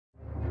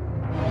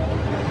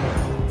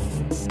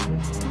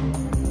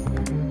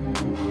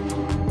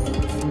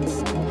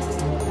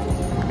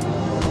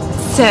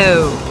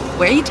So,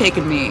 where are you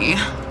taking me?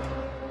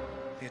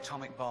 The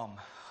atomic bomb.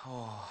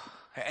 Oh,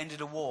 it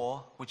ended a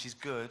war, which is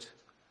good,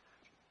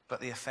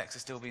 but the effects are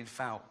still being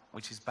felt,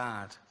 which is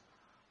bad.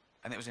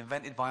 And it was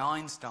invented by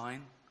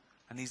Einstein,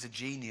 and he's a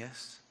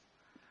genius.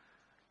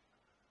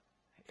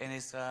 In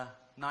his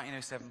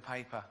 1907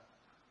 paper,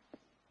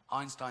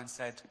 Einstein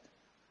said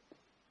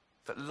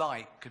that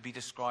light could be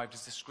described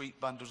as discrete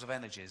bundles of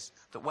energies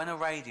that when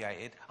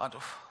irradiated,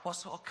 what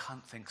sort of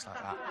cunt thinks like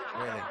that,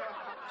 really?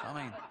 Do you know what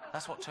I mean?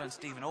 That's what turned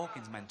Stephen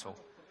Hawking's mental.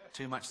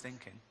 Too much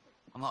thinking.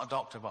 I'm not a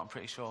doctor, but I'm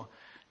pretty sure.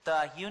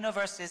 The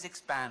universe is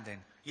expanding.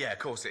 Yeah, of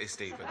course it is,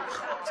 Stephen.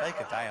 Take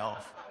a day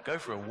off. Go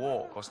for a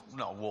walk, or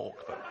not a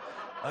walk, but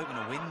open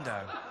a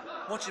window.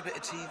 Watch a bit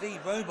of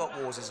TV. Robot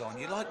Wars is on.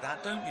 You like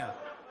that, don't you?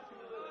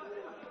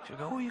 She'll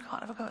go, oh, you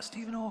can't ever go at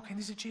Stephen Hawking.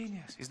 He's a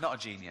genius. He's not a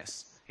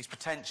genius. He's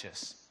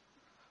pretentious.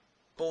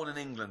 Born in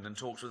England and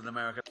talks with an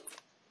American.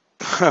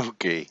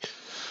 Okay,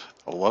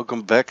 well,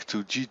 welcome back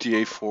to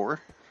GTA 4.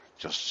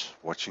 Just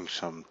watching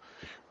some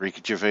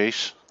Ricky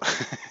Gervais.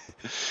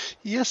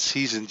 Yes,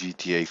 he's in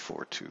GTA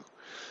 4 too.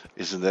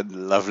 Isn't that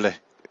lovely?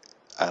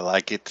 I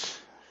like it.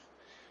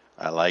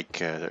 I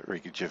like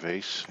Ricky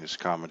Gervais, his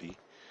comedy,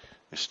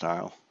 his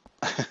style.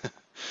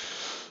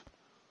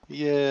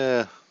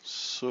 Yeah,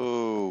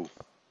 so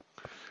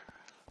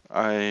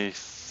I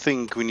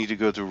think we need to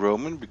go to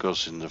Roman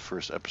because in the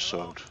first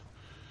episode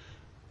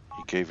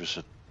he gave us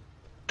a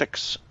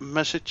text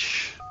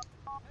message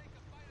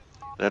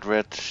that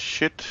read,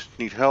 shit,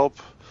 need help.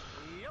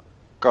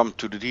 Come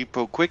to the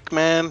depot quick,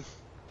 man.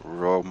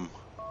 Roman.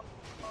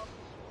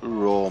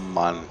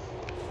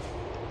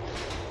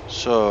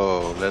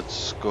 So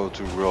let's go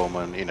to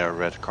Roman in a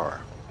red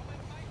car.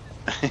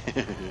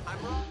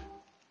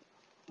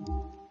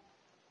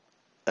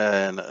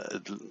 And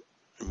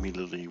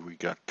immediately we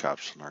got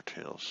cops on our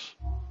tails.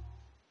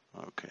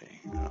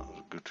 Okay,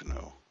 good to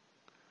know.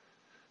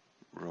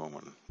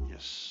 Roman,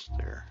 yes,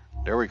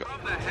 there we go.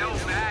 Come the hell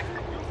back.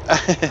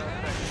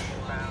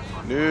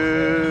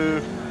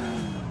 No.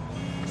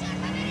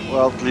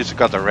 Well, at least I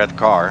got the red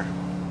car.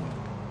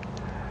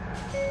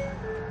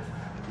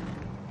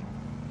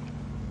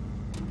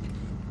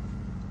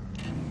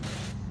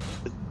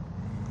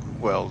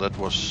 Well, that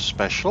was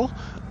special.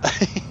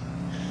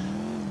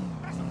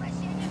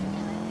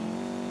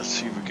 Let's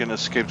see if we can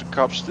escape the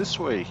cops this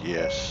way.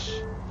 Yes,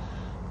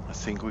 I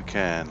think we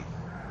can.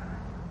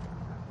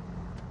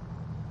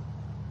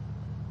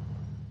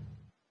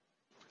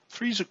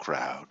 Freeze a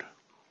crowd.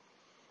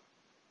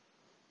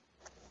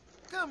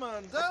 Come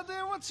on,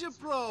 Dardan, what's your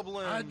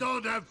problem? I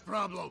don't have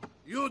problem.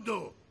 You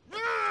do.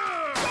 Don't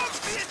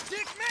be a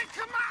dick, man,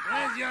 come on!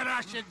 Where's your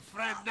Russian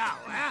friend now,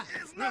 huh?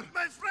 It's not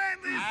my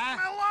friend, it's Huh?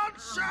 my loan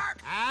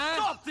shark! Huh?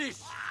 Stop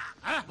this!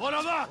 Huh?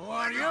 Who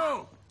are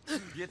you?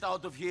 Get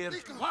out of here.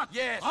 What?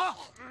 Yes. Huh?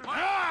 My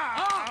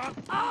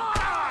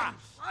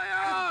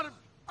arm!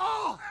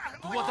 Oh!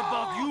 What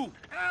about you?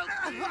 Help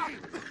me!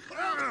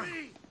 Help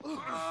me!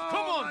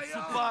 Come on,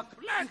 Supak.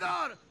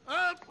 Landor,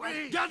 help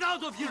me! Get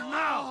out of here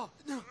now!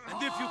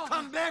 And if you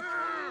come back,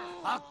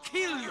 I'll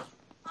kill you.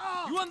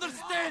 You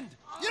understand?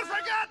 You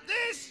forgot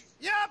this?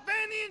 You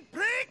Albanian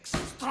pricks!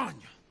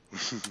 Stranya.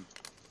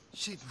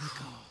 Shit,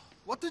 Niko.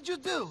 What did you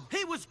do?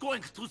 He was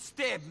going to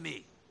stab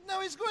me.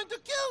 Now he's going to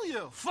kill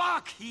you!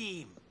 Fuck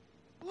him.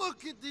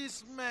 Look at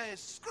this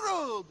mess.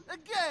 Screwed!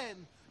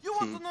 Again! You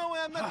want to know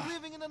why I'm not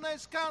living in a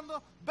nice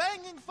condo,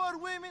 banging for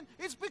women?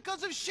 It's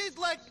because of shit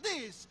like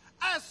this!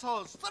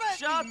 Assholes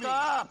threatening me! Shut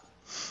up!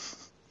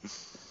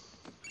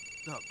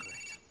 Oh,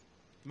 great.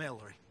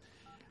 Mallory.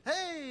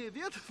 Hey,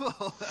 beautiful!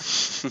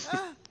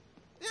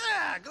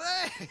 Yeah,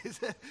 great!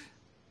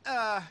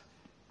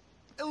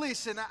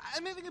 Listen,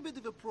 I'm having a bit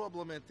of a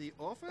problem at the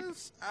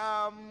office.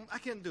 I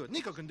can do it.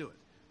 Niko can do it.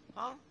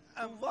 Huh?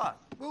 And what?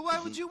 Well, why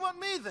would you want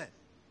me then?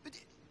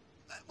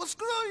 Well,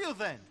 screw you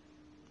then!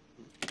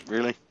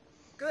 Really?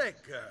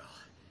 Great girl.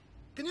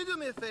 Can you do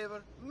me a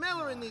favor?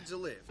 Mallory needs a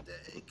lift.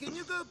 Can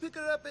you go pick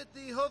her up at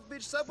the Hove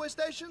Beach subway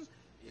station?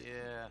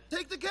 Yeah.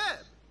 Take the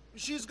cab.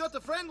 She's got a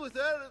friend with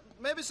her.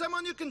 Maybe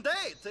someone you can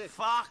date.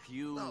 Fuck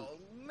you. Oh,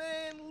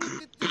 man,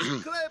 look at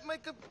this crap. My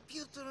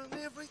computer and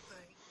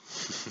everything.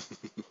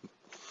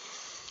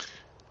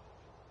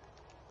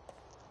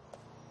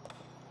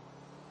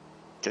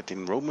 Get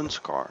in Roman's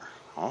car.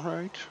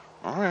 Alright,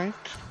 alright.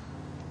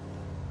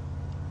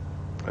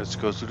 Let's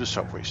go to the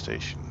subway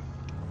station.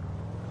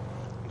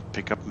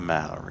 Pick up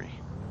Mallory.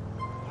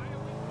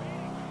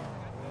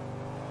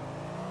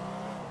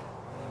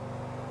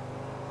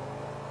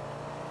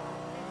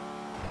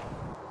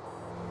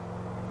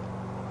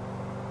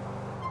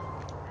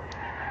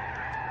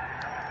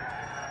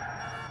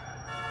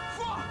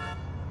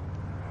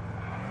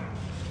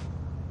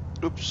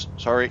 Oops,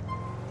 sorry.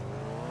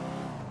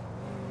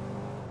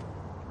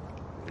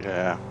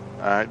 Yeah,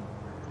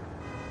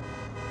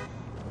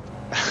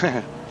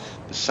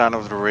 the sound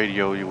of the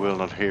radio, you will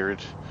not hear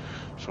it.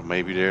 So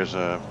maybe there's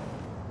a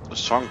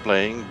song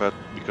playing, but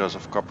because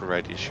of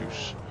copyright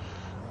issues,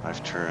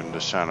 I've turned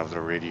the sound of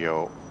the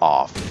radio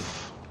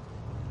off.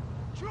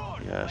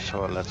 Yeah,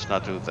 so let's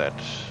not do that.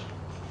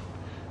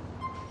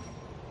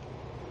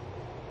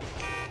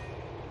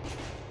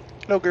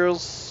 Hello,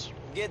 girls.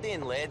 Get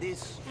in,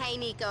 ladies. Hey,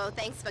 Niko,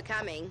 thanks for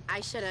coming.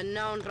 I should have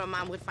known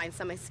Roman would find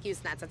some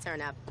excuse not to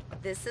turn up.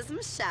 This is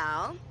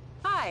Michelle.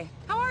 Hi,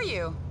 how are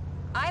you?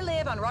 I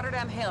live on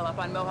Rotterdam Hill up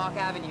on Mohawk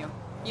Avenue.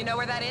 You know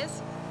where that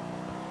is?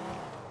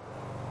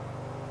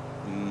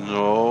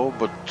 No,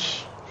 but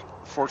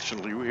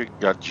fortunately we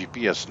got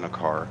GPS in the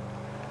car.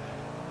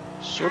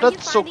 So How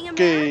that's you finding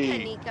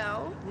okay. America,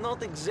 Niko?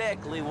 Not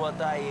exactly what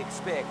I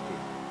expected.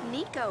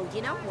 Niko,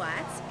 you know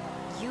what?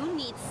 You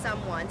need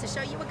someone to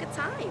show you a good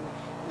time.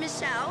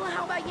 Michelle,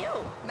 how about you?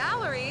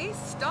 Mallory,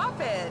 stop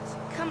it.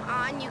 Come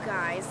on, you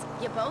guys.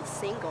 You're both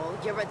single.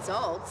 You're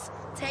adults.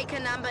 Take a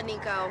number,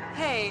 Niko.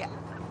 Hey,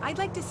 I'd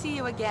like to see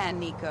you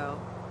again, Niko.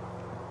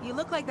 You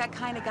look like that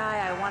kind of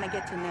guy I want to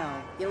get to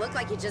know. You look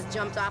like you just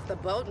jumped off the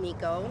boat,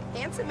 Niko.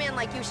 Handsome man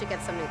like you should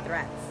get some new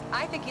threats.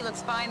 I think he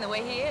looks fine the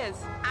way he is.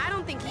 I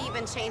don't think he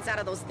even changed out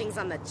of those things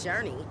on the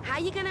journey. How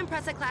you gonna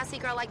impress a classy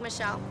girl like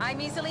Michelle? I'm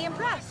easily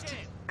impressed.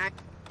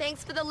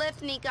 Thanks for the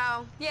lift,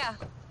 Niko. Yeah,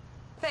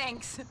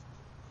 thanks.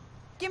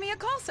 Give me a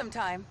call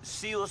sometime.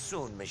 See you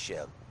soon,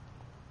 Michelle.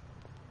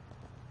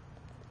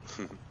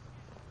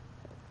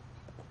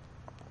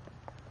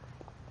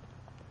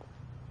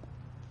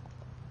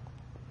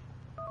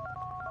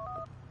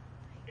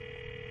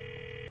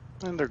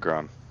 And they're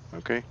gone.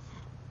 Okay.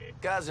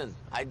 Cousin,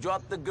 I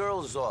dropped the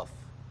girls off.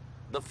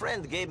 The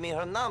friend gave me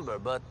her number,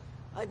 but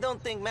I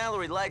don't think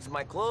Mallory likes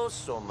my clothes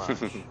so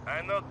much.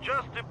 I know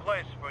just the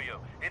place for you.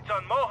 It's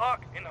on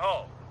Mohawk in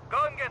Hull.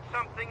 Go and get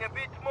something a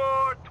bit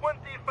more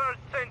 21st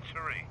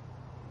century.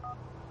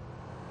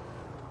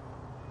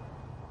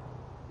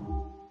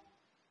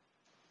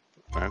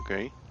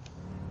 Okay.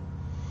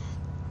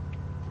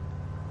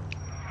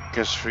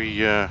 Guess we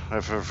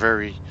have a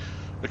very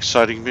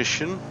exciting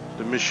mission.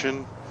 The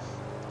mission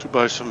to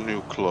buy some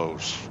new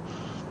clothes.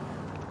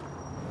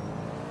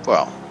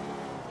 Well,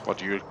 what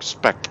do you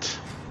expect?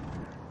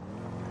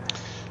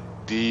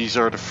 These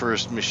are the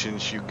first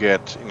missions you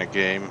get in a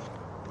game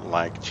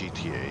like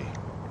GTA.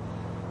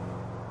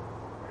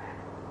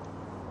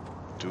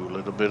 Do a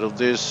little bit of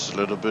this, a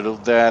little bit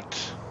of that.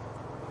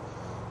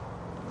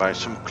 Buy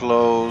some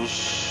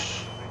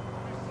clothes.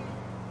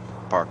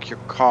 Park your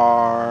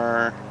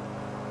car.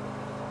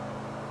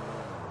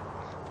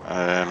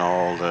 And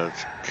all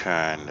that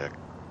kind of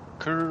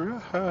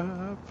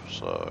crap.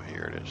 So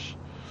here it is.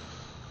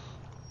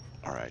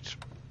 Alright.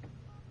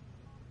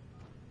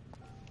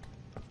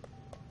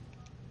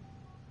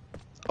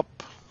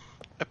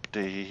 Up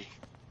day.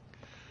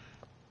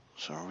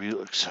 Some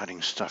real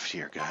exciting stuff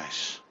here,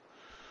 guys.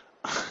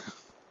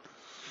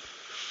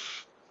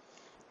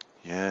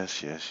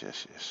 Yes.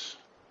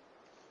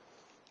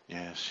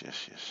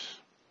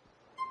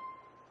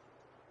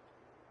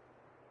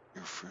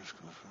 Your first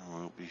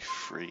customer will be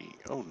free.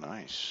 Oh,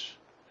 nice.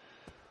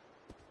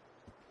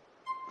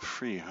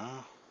 Free,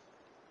 huh?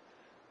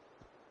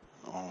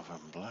 All of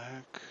them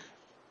black.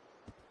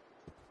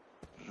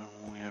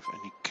 Don't we have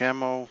any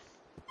camo?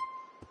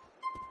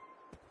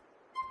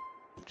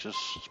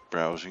 Just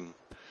browsing.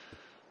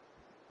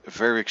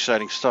 Very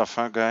exciting stuff,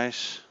 huh,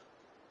 guys?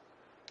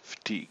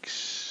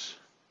 Fatigues.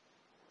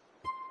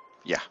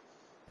 Yeah.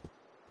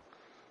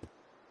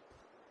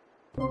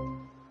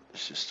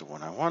 This is the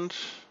one I want.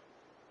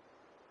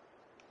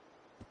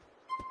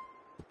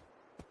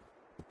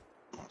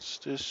 What's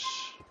this?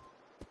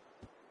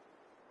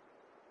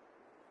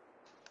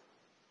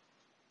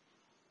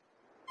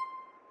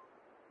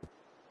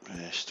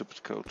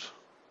 Stupid code.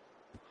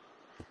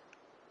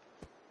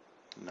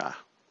 Nah.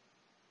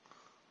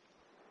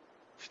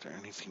 Is there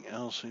anything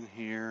else in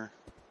here?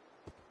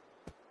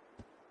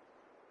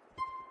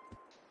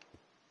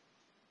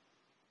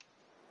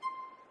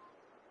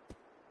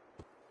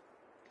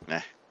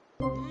 Nah.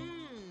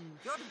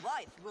 Your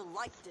wife will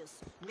like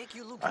this. Make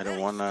you look I don't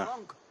very wanna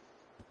strong.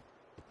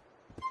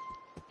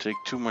 take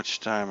too much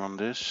time on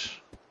this.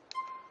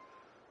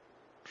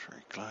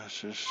 3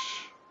 classes.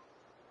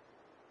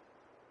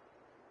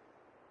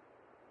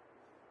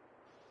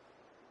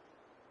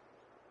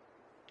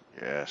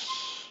 Yes.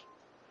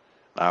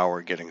 Now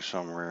we're getting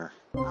somewhere.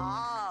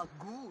 Ah,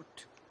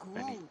 good,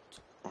 good.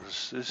 What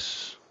is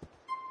this?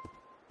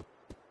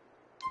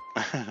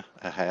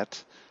 A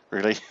hat?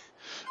 Really?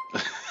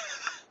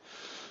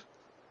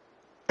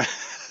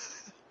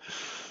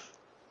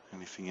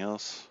 Anything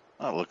else?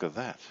 Oh, look at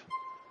that.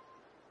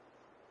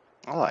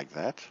 I like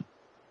that.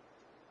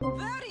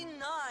 Very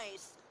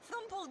nice.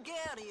 From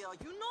Bulgaria,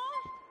 you know?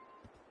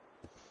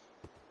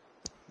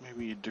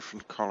 Maybe a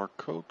different color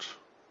coat.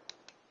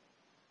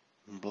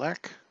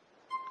 Black?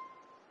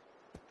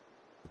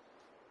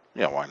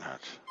 Yeah, why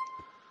not?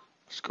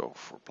 Let's go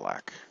for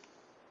black.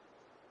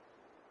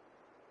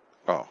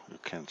 Oh, you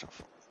can't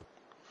afford.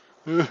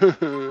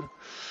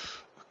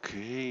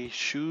 Okay,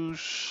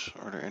 shoes.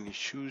 Are there any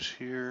shoes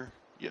here?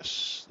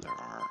 Yes, there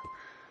are.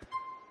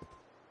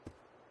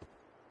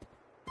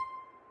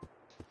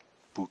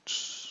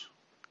 Boots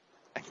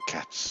and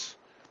cats.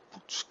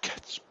 Boots,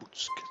 cats,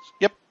 boots, cats.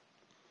 Yep.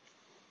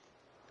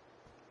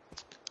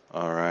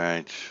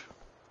 Alright.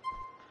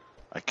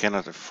 I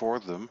cannot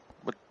afford them,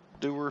 but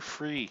they were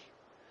free.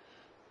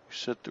 You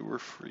said they were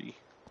free.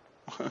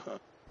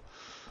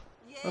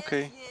 Yes,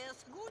 Okay.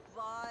 yes,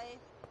 goodbye.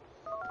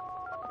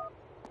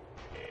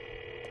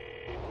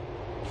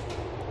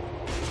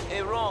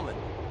 Hey, Roman,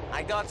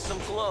 I got some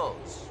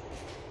clothes.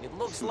 It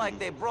looks like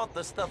they brought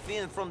the stuff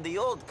in from the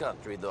old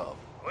country, though.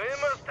 We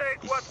must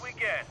take what we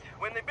get.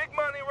 When the big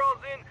money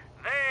rolls in,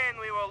 then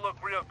we will look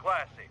real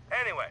classy.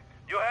 Anyway,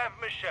 you have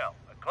Michelle,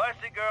 a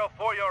classy girl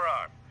for your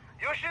arm.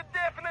 You should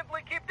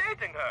definitely keep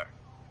dating her.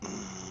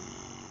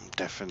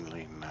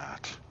 Definitely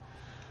not.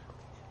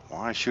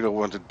 Why should I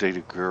want to date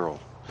a girl?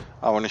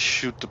 I want to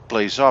shoot the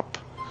place up.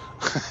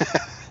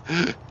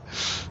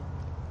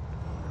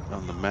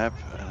 On the map,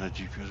 and a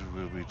GPS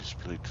will be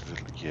displayed to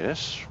the...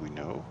 Yes, we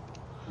know.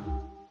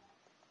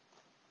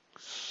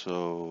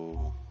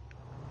 So...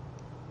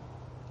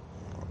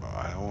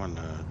 I don't want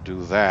to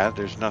do that.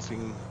 There's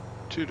nothing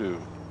to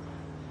do.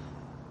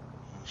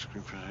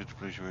 Screen press hit the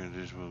place where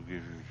this will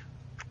give you...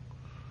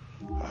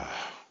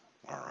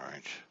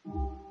 Alright.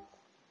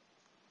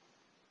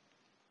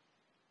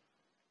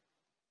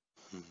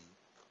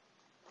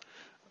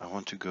 I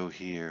want to go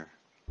here.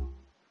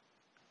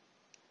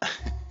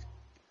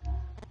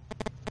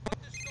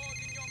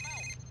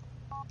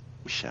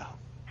 Michelle.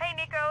 Hey,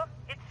 Niko.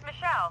 It's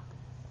Michelle.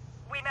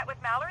 We met with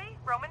Mallory,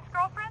 Roman's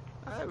girlfriend.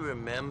 I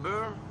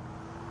remember.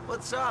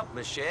 What's up,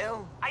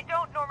 Michelle? I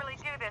don't normally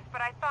do this,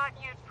 but I thought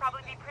you'd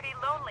probably be pretty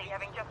lonely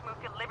having just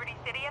moved to Liberty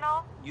City and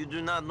all. You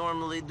do not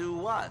normally do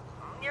what?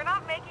 You're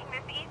not making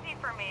this easy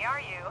for me, are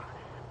you?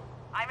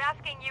 I'm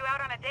asking you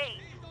out on a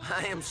date.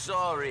 I am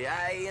sorry.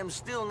 I am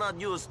still not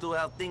used to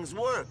how things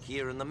work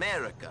here in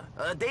America.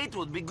 A date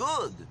would be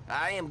good.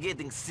 I am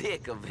getting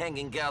sick of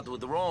hanging out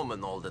with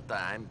Roman all the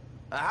time.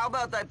 How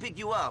about I pick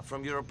you up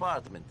from your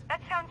apartment?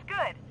 That sounds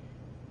good.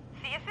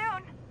 See you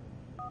soon.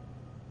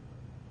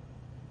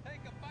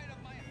 Take a bite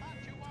of my hot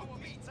chihuahua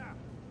pizza.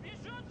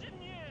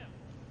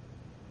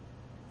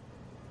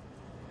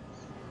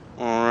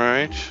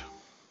 Alright.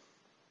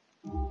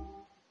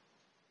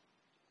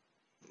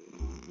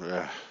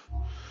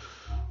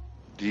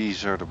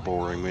 These are the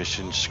boring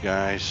missions,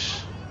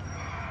 guys.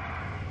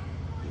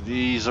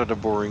 These are the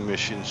boring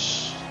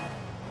missions.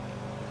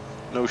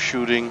 No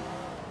shooting.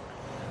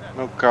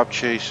 No cop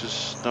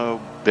chases.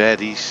 No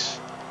baddies.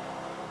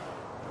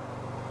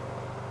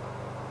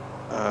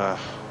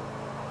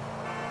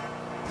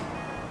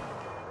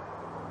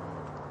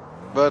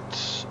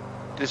 But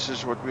this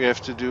is what we have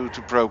to do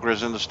to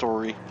progress in the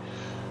story.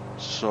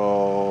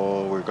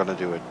 So we're gonna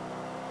do it.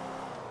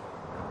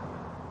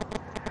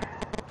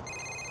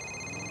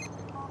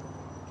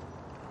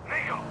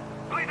 Niko,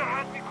 Bleeder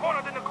has me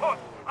cornered in the court,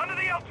 under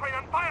the L train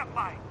on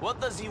Firefly.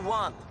 What does he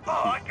want?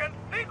 Oh, I can't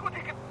think what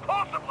he could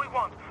possibly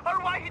want, or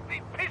why he'd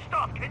be pissed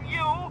off. Can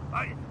you?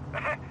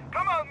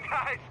 Come on,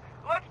 guys.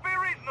 Let's be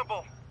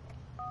reasonable.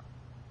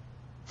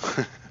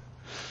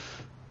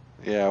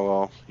 Yeah,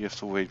 well, you have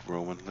to wait,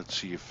 Roman. Let's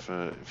see if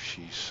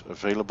she's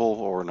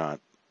available or not.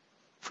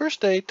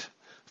 First date.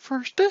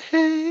 First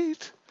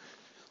date.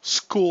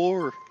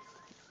 Score.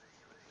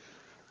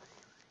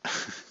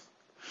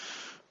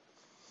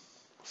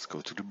 Let's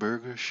go to the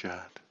burger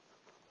shot.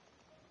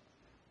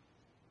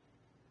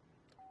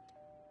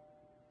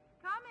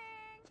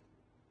 Coming.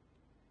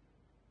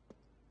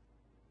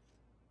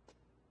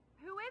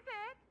 Who is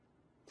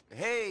it?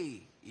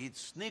 Hey,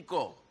 it's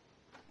Niko.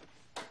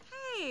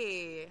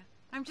 Hey,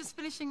 I'm just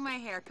finishing my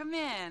hair. Come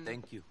in.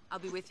 Thank you. I'll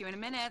be with you in a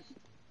minute.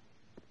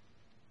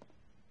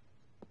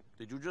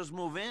 Did you just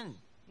move in?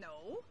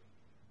 No.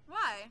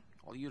 Why?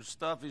 All your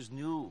stuff is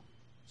new.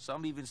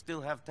 Some even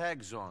still have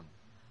tags on.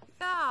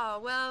 Ah,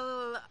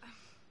 well,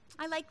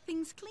 I like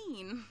things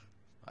clean.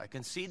 I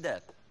can see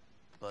that.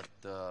 But,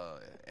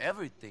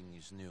 everything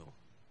is new.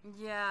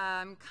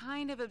 Yeah, I'm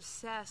kind of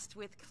obsessed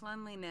with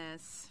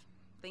cleanliness.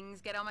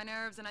 Things get on my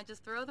nerves and I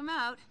just throw them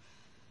out.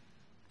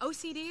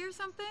 OCD or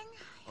something?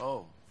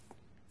 Oh.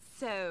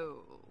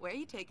 So, where are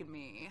you taking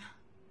me?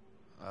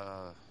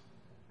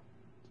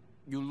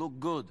 You look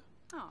good.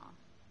 Aw,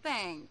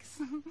 thanks.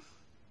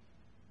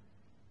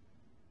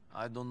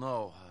 I don't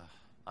know.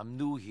 I'm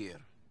new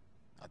here.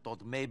 I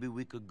thought maybe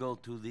we could go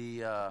to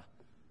the,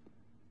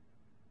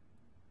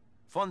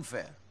 fun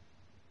fair.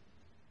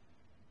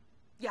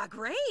 Yeah,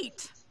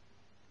 great!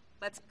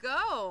 Let's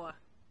go!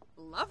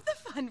 Love the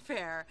fun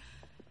fair.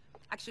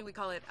 Actually, we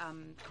call it,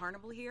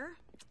 carnival here.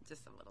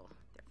 Just a little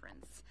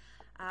difference.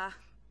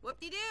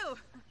 Whoop-de-doo!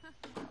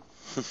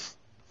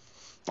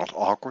 Not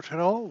awkward at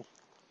all.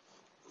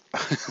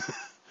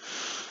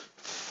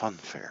 Fun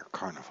fair,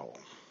 carnival.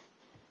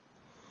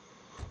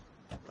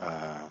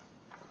 I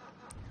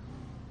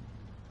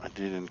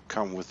didn't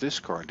come with this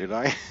car, did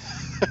I?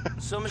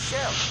 So,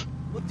 Michelle,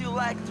 what do you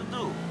like to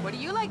do? What do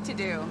you like to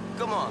do?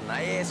 Come on,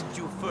 I asked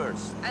you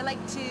first. I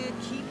like to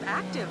keep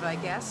active, I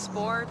guess.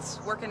 Sports,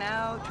 working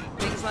out,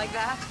 things like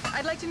that.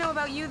 I'd like to know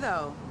about you,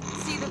 though.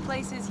 See the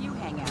places you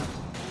hang out.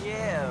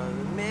 Yeah,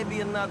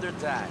 maybe another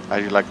time. How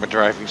do you like my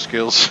driving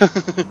skills?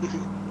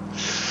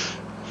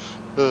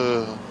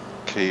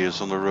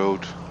 Chaos on the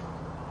road.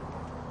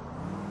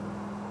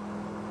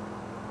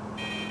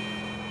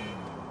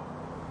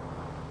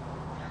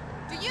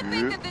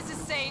 think that this is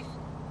safe?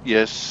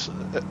 Yes.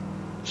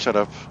 Shut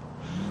up.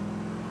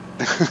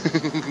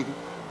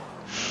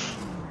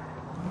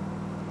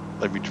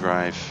 Let me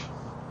drive.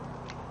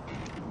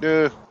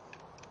 No.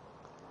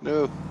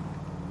 No.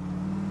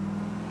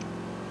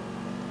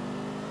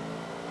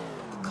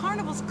 The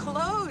carnival's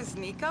closed,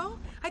 Niko.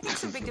 I think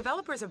some big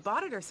developers have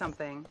bought it or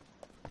something.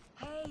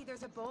 Hey,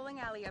 there's a bowling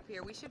alley up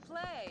here. We should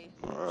play.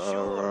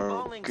 Sure,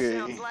 bowling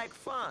sounds like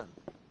fun.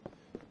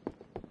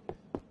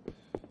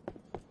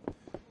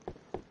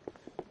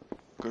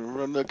 Gonna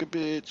run like a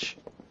bitch.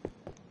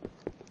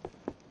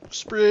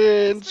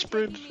 Sprint,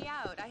 sprint. Taking me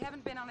out. I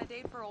haven't been on a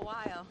date for a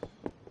while.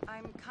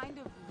 I'm kind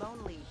of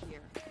lonely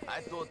here. I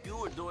thought you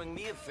were doing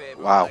me a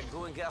favor Wow. by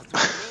going out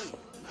with me.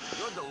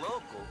 You're the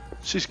local.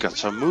 She's got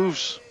some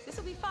moves.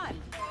 This'll be fun.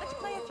 Let's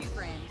play a few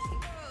frames.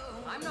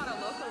 I'm not a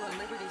local in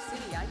Liberty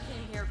City. I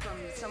came here from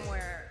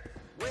somewhere.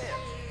 Where?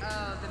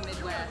 Oh, the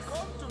Midwest.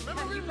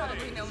 Yeah, you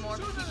probably know more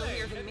people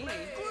here than me.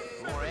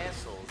 More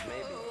assholes,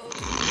 maybe.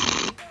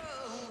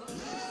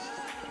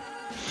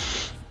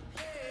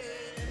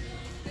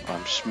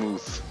 I'm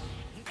smooth.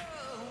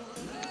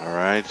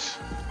 Alright.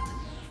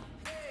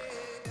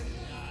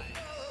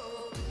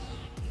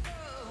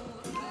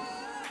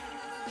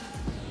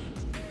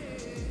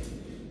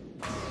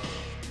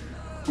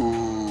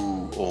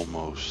 Ooh,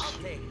 almost. I'll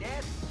take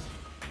that.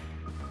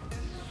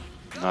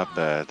 Not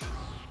bad.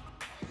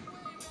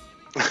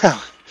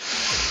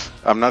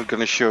 I'm not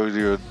gonna show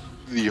you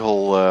the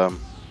whole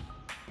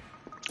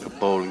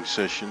bowling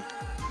session.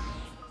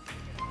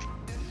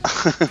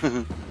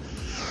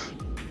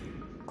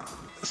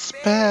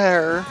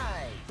 Spare.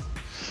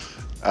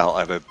 I'll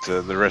edit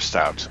the rest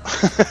out.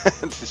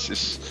 This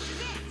is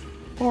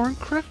boring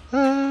crap.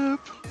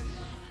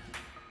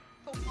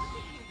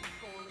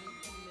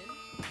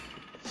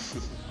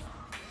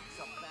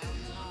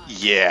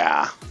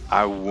 Yeah,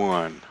 I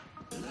won.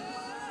 You're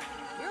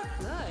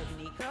good,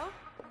 Niko.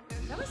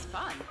 That was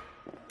fun.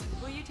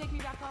 Will you take me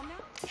back home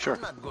now? Sure.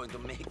 I'm not going to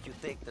make you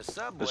take the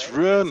subway. Let's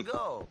run. Let's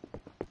go.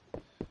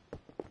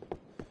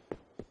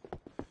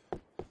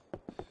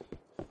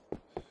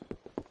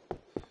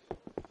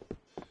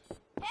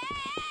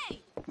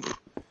 Hey!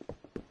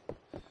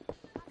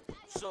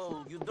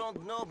 So, you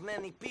don't know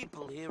many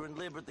people here in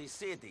Liberty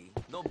City?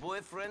 No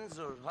boyfriends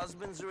or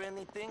husbands or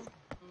anything?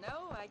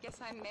 No, I guess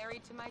I'm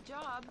married to my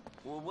job.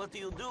 Well, what do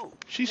you do?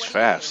 She's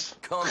fast.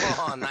 Come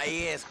on,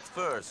 I asked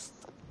first.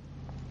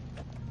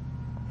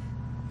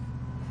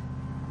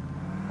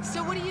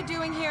 So what are you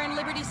doing here in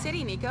Liberty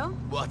City, Niko?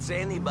 What's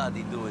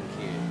anybody doing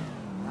here?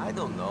 I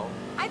don't know.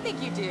 I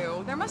think you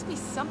do. There must be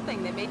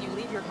something that made you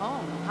leave your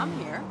home and come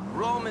here.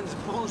 Roman's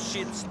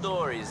bullshit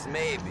stories,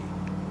 maybe.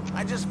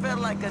 I just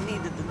felt like I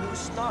needed a new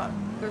start.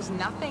 There's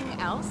nothing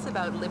else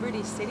about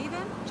Liberty City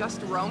then?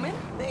 Just Roman?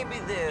 Maybe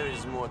there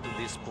is more to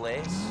this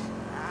place.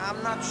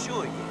 I'm not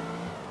sure yet.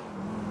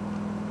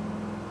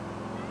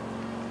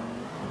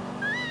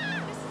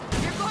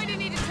 You're going to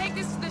need to take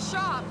this to the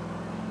shop.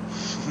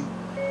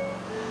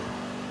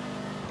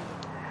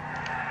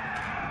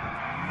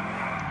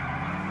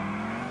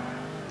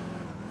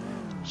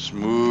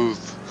 Smooth.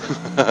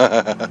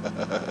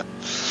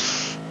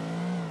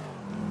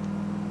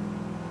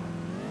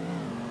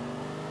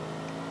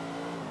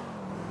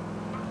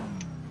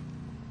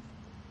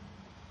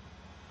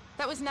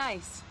 That was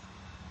nice.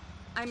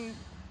 I'm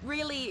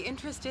really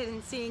interested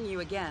in seeing you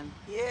again.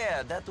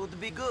 Yeah, that would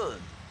be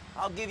good.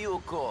 I'll give you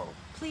a call.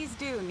 Please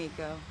do,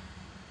 Niko.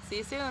 See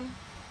you soon.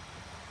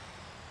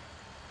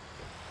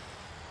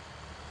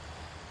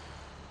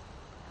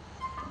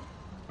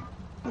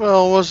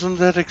 Well, wasn't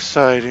that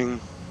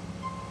exciting?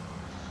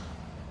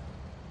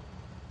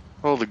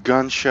 All the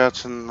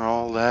gunshots and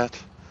all that.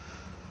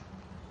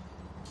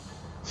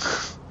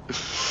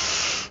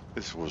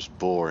 This was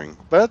boring.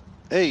 But,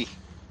 hey,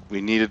 we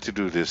needed to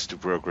do this to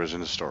progress in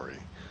the story.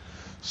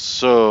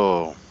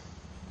 So,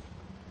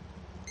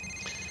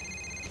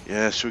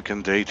 yes, we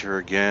can date her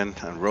again.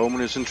 And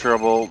Roman is in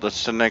trouble.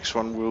 That's the next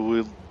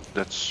one.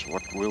 That's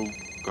what we're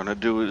gonna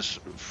do, is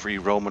free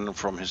Roman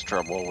from his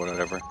trouble or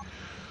whatever.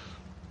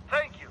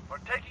 Thank you for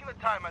taking the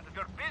time out of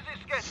your busy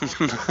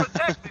schedule to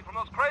protect me from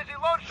those crazy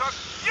loan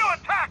sharks. You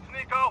attacked,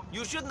 Niko!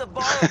 You shouldn't have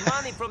borrowed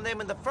money from them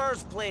in the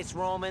first place,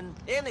 Roman.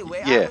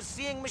 Anyway, Yeah. I was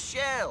seeing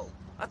Michelle.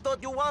 I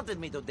thought you wanted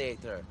me to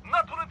date her.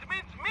 Not when it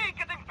means me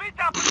getting beat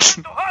up and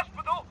sent to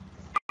hospital.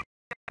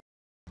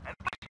 And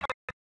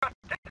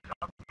this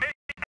maybe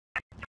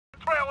the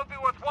trial will be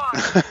worthwhile.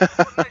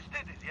 Nice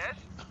titties, yes?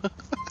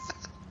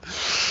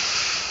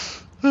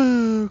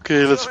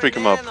 Okay, let's You're pick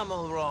an him up.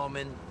 animal,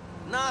 Roman.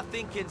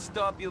 Nothing can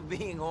stop you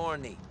being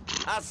horny.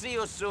 I'll see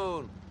you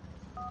soon.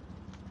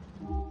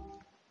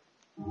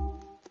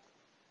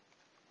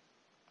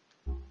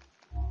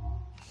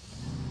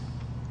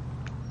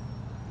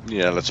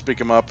 Yeah, let's pick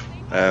him up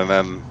and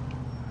then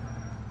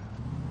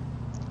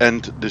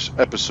end this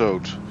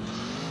episode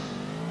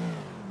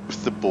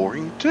with the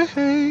boring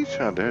date.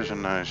 Oh, there's a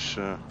nice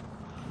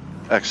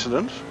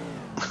accident.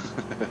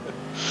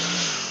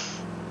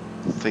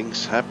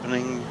 Things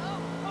happening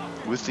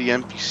with the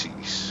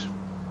NPCs.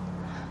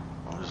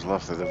 What is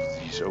always loved it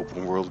of these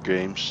open world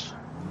games.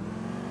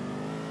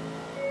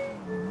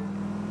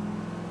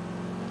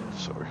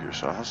 So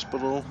here's a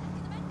hospital.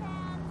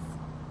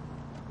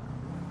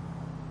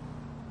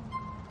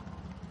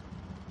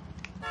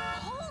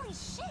 Holy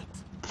shit!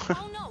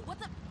 Oh no, what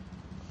the...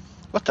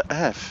 What the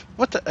F?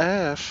 What the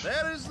F?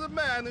 There is the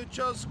man who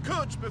chose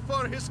Cooch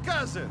before his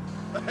cousin.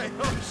 I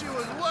hope she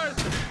was worth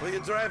it. Will you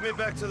drive me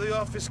back to the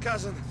office,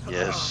 cousin?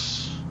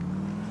 Yes,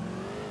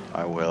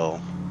 I will.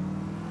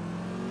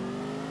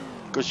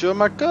 Because you're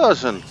my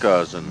cousin.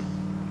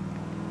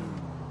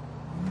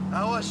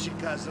 How was she,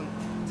 cousin?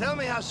 Tell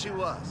me how she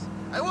was.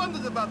 I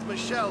wondered about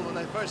Michelle when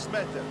I first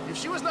met her. If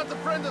she was not a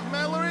friend of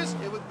Mallory's,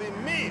 it would be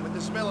me with the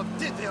smell of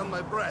titty on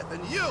my breath,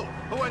 and you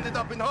who ended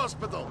up in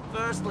hospital.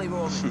 Firstly,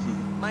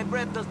 Roman, my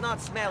breath does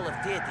not smell of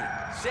titty.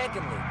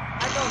 Secondly,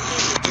 I don't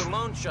think that your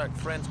loan shark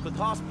friends could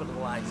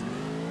hospitalize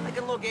me. I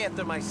can look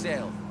after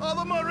myself. All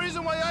the more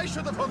reason why I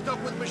should have hooked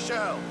up with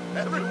Michelle.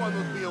 Everyone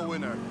would be a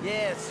winner.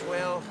 Yes,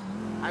 well,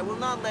 I will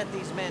not let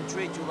these men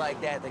treat you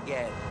like that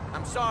again.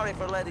 I'm sorry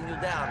for letting you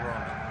down,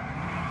 Roman.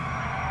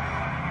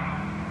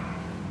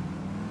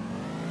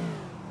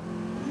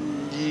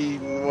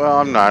 Well,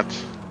 I'm not.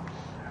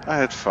 I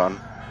had fun.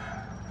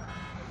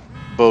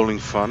 Bowling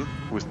fun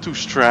with 2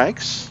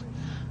 strikes.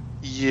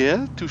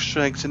 Yeah, 2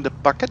 strikes in the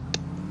bucket.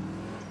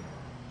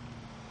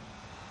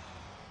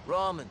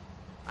 Roman,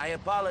 I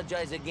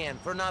apologize again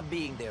for not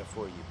being there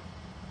for you.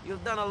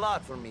 You've done a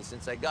lot for me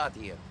since I got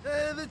here.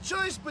 The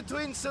choice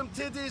between some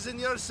titties and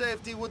your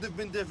safety would have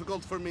been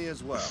difficult for me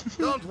as well.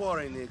 Don't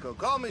worry, Niko.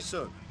 Call me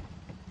soon.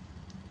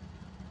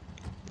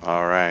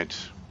 Alright.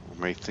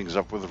 We'll make things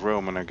up with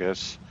Roman, I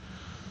guess.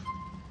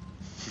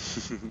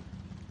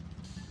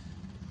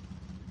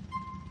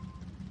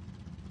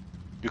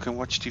 You can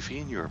watch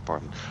TV in your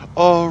apartment.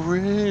 Oh,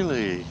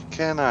 really?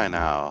 Can I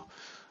now?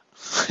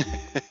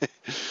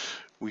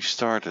 We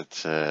started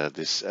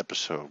this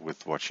episode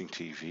with watching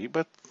TV,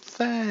 but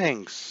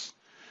thanks.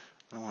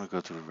 I don't want to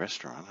go to the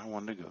restaurant. I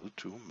want to go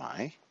to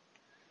my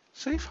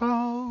safe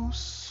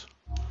house.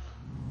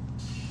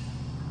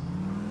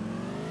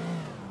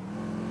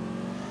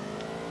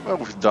 Well,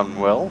 we've done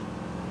well.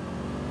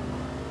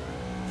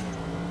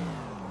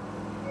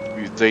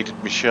 We've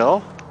dated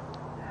Michelle,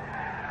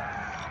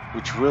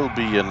 which will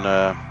be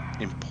an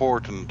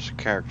important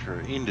character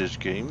in this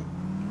game,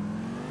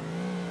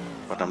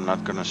 but I'm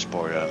not gonna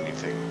spoil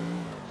anything.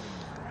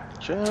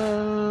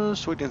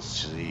 Just wait and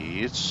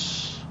see.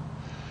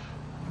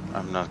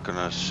 I'm not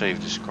gonna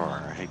save this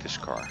car. I hate this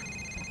car.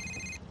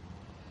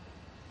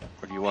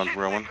 What do you want,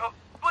 Roman?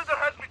 Blizzard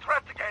has me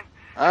trapped again.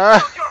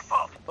 Ah! It's your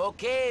fault.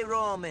 Okay,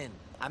 Roman.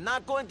 I'm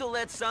not going to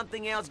let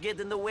something else get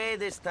in the way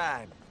this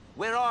time.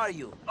 Where are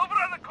you? Over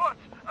on the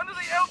courts, under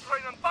the L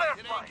train on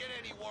Firefly.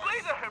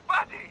 Blazer,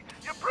 buddy,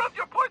 you proved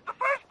your point the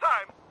first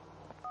time.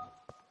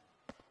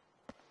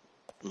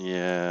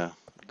 Yeah,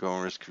 go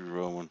and rescue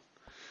Roman.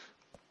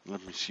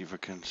 Let me see if I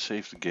can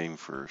save the game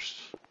first.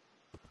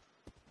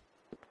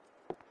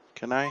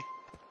 Can I?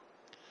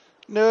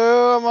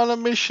 No, I'm on a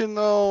mission.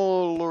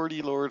 Oh,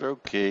 lordy lord.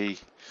 Okay.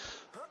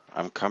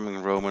 I'm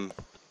coming, Roman.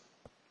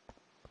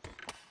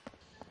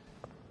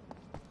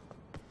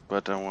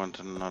 But I want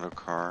another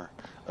car.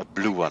 A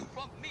blue one.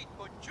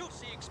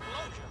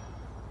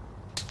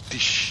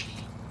 Dish.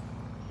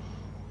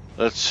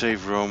 Let's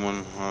save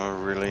Roman. Oh,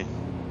 really?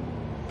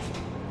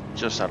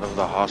 Just out of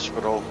the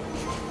hospital.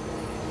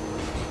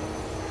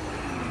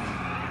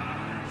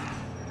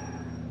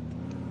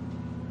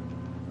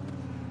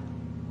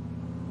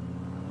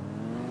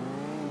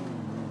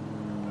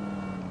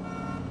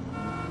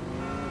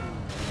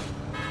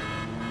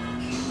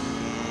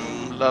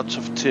 Lots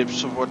of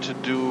tips of what to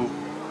do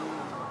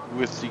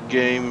with the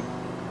game,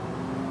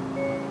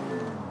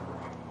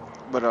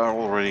 but I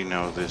already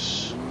know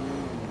this.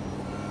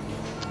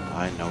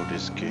 I know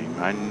this game.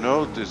 I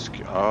know this.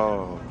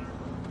 Oh,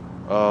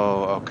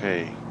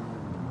 okay.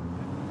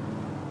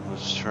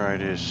 Let's try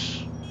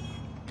this.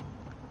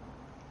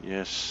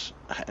 Yes,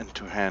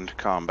 hand-to-hand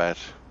combat.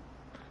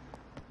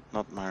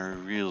 Not my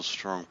real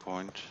strong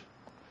point.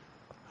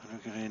 How do I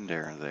get in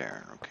there?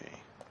 There. Okay.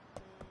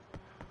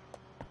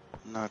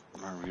 Not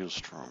my real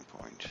strong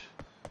point.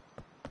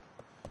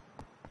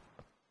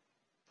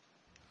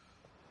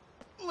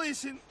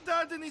 Listen,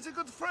 Dardan is a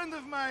good friend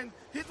of mine.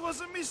 It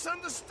was a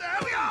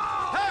misunderstanding.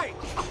 Hey!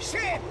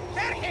 Shit!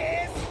 There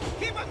he is!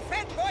 Keep a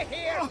fat boy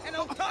here, and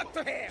I'll talk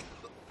to him.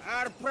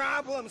 Our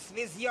problems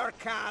with your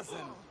cousin.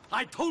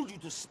 I told you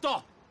to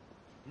stop.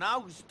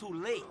 Now it's too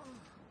late.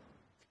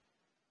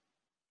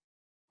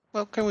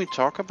 Well, can we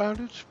talk about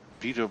it?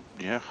 Peter,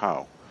 yeah,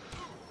 how?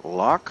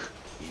 Lock?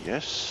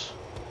 Yes.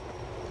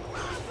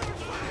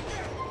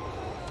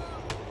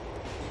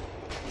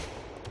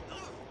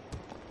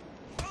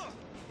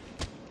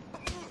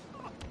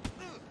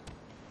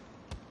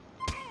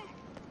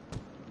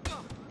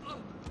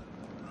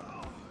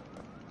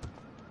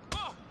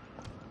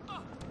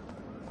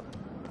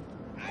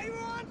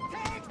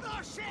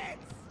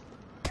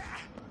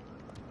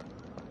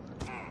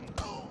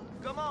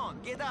 Come on,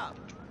 get up.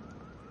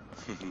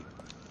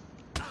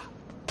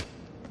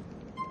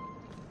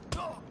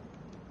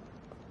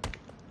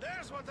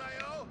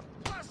 owe,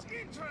 plus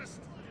interest.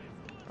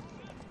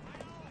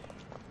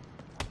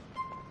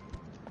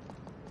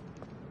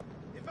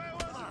 If I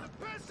wasn't a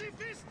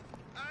pacifist,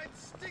 I'd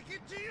stick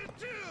it to you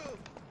too.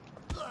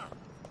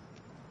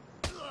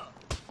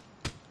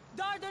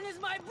 Dardan is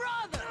my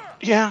brother!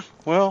 Yeah,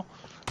 well,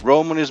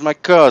 Roman is my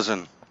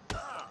cousin.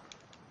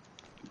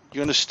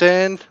 You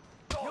understand?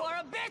 You're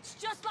a bitch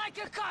just like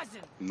your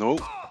cousin!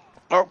 Nope.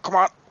 Oh, come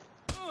on.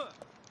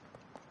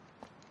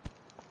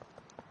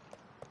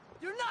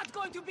 You're not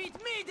going to beat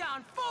me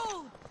down,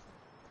 fool!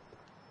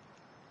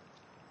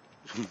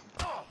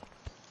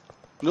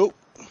 Nope.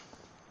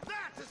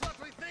 That is what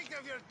we think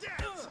of your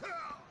debts.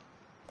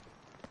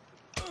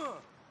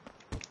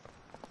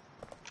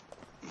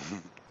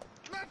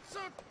 Not so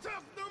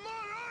tough no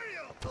more, are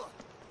you?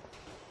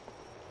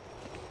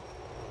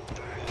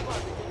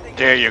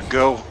 There you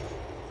go.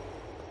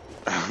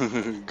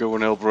 Go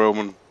and help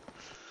Roman.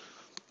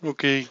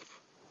 Okay.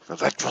 So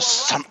that was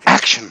some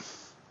action.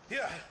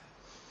 Yeah.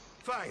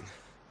 Fine.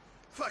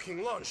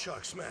 Fucking loan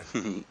sharks, man.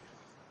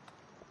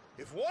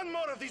 If one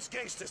more of these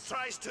gangsters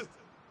tries to...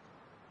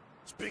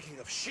 Speaking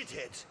of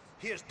shitheads,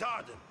 here's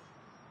Dardan.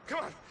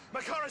 Come on,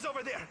 my car is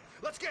over there.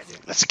 Let's get him.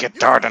 Let's get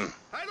Dardan.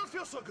 I don't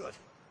feel so good.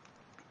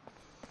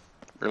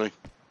 Really?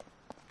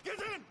 Get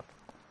in!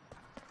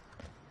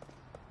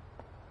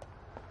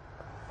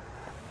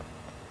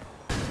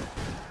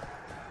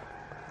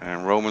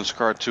 And Roman's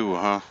car too,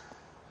 huh?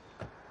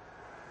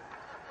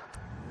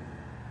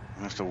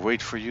 I have to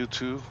wait for you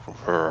two.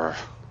 Brr.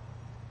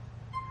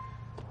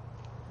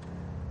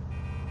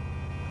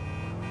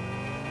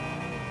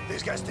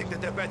 These guys think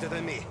that they're better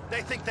than me.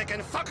 They think they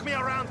can fuck me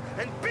around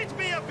and beat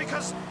me up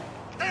because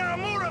there are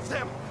more of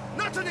them.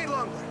 Not any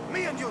longer.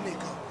 Me and you,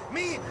 Niko.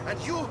 Me and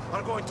you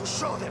are going to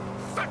show them.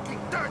 Fucking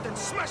Dardan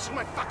smashing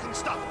my fucking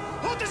stuff.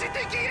 Who does he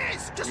think he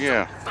is? Just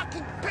some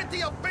fucking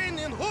petty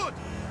Albanian hood.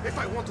 If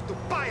I wanted to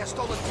buy a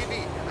stolen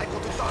TV, I go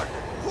to Dardan.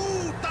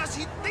 Who does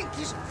he think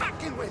he's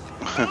fucking with?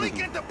 Link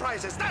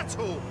Enterprises, that's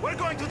who. We're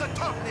going to the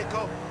top,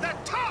 Niko. The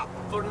top!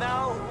 For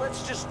now,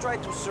 let's just try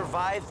to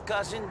survive,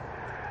 cousin.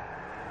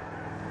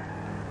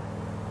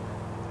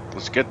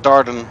 Let's get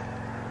Dardan.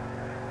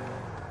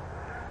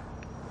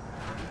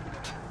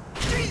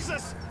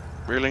 Jesus!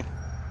 Really?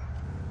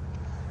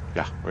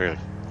 Yeah, really.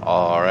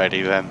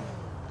 Alrighty then.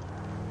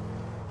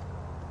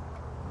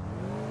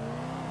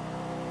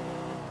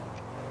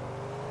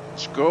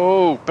 Let's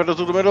go! Pedal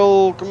to the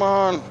middle! Come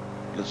on!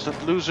 Let's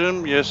not lose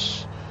him.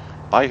 Yes.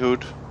 Bye,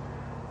 Hood.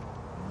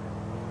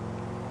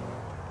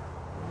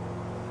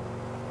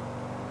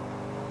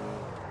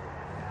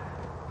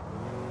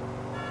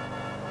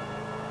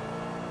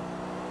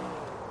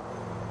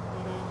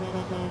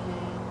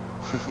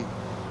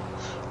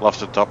 Love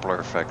the Doppler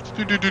effect.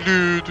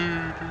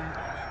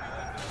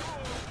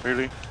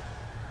 Really?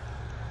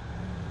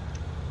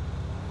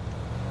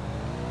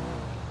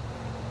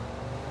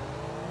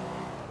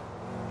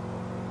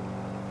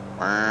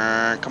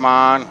 Come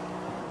on.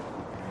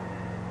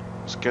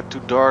 Let's get to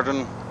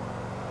Dardan.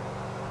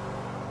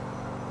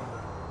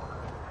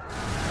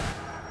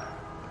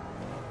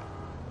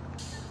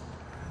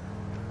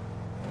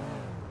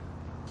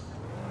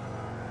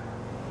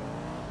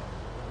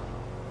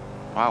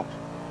 Wow.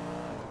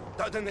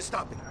 Dardan is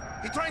stopping.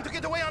 He's trying to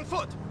get away on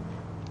foot.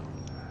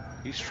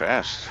 He's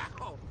fast.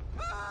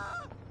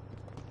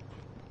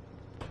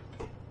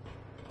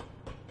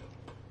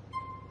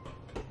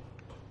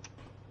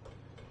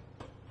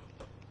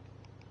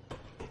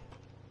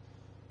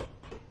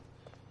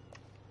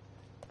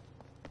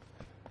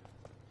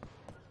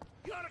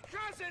 Your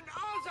cousin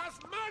owes us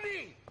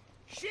money!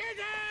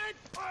 Shithead!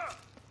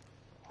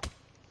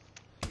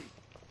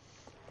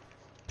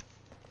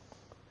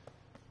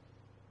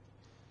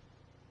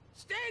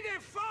 Stay the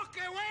fuck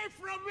away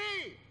from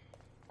me!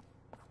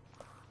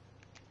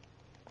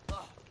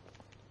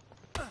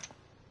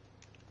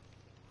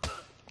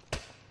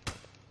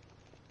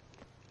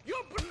 You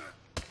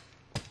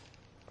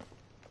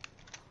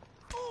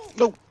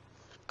No!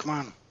 Come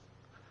on.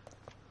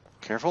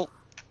 Careful.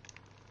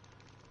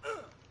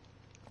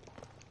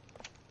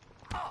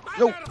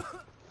 No!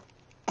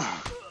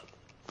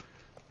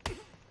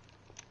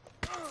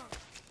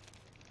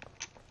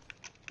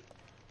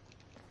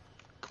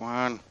 Come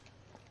on.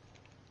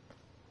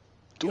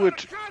 Do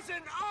it. Your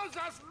cousin owes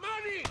us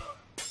money!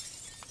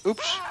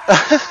 Oops.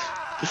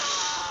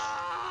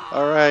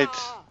 All right.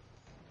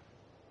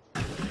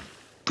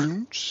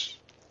 Booms.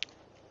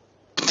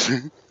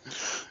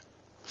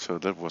 So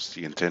that was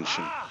the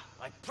intention.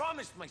 I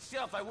promised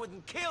myself I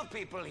wouldn't kill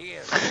people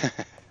here.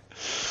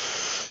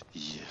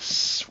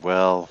 Yes,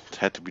 well, it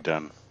had to be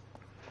done.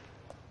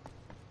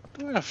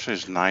 Do I have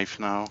his knife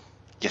now?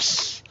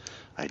 Yes,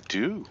 I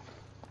do.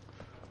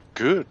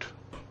 Good.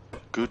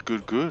 Good,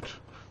 good, good.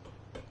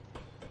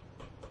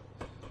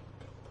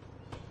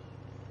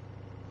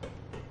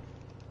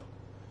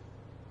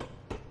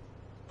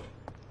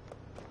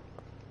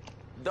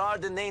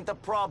 Dardan ain't a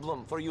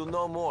problem for you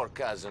no more,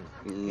 cousin.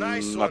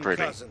 Nice Not one, really.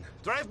 cousin.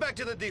 Drive back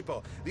to the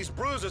depot. These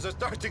bruises are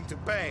starting to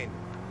pain.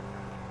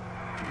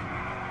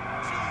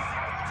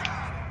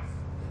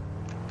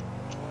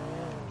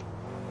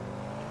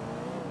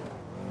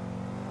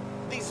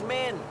 These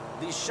men,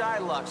 these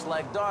Shylocks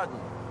like Dardan,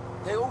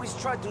 they always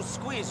try to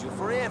squeeze you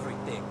for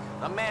everything.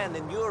 A man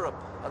in Europe,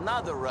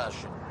 another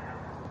Russian.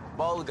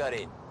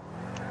 Bulgarin.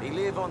 He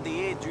lived on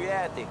the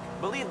Adriatic.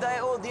 Believed I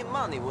owed him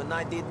money when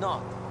I did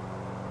not.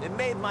 It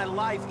made my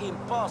life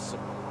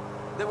impossible.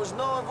 There was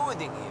no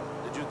avoiding him.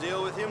 Did you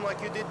deal with him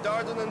like you did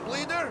Dardan and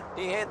Bleeder?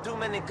 He had too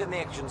many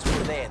connections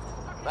for that.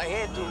 I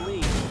had to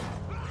leave.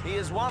 He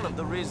is one of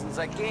the reasons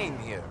I came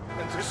here.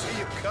 And to see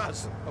your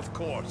cousin, of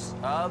course.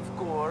 Of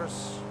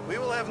course. We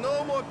will have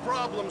no more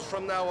problems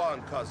from now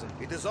on, cousin.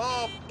 It is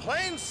all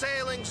plain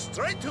sailing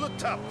straight to the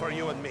top for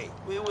you and me.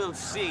 We will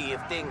see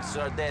if things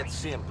are that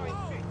simple.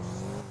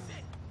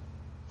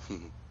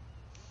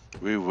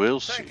 We will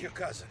see. Thank you,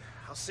 cousin.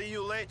 I'll see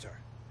you later.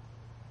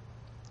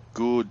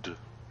 Good.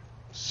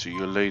 See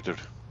you later.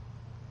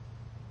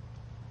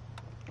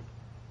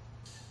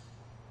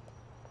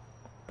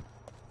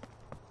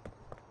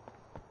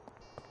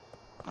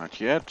 Not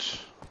yet.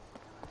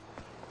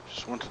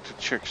 Just wanted to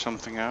check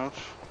something out.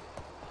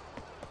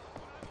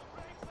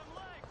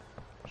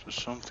 Is there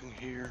something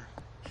here?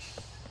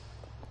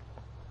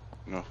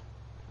 No.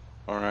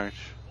 Alright.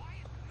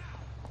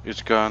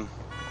 It's gone.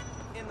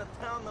 In the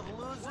town of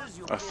losers,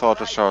 I thought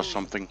I saw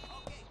something.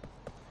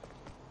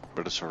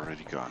 But it's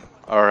already gone.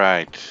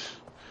 Alright.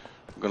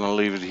 I'm gonna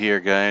leave it here,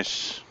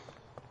 guys.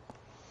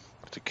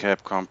 The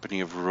cab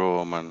company of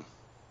Roman.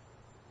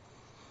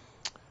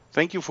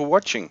 Thank you for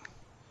watching.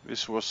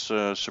 This was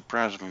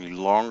surprisingly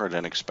longer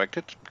than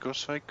expected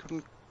because I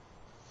couldn't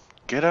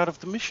get out of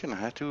the mission. I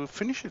had to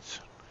finish it.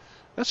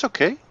 That's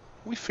okay.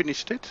 We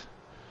finished it.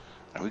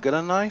 And we got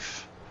a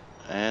knife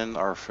and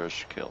our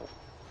first kill.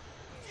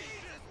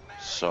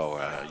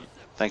 So,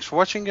 thanks for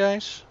watching,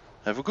 guys.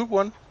 Have a good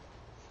one.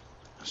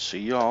 See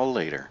you all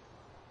later.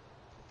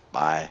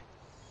 Bye.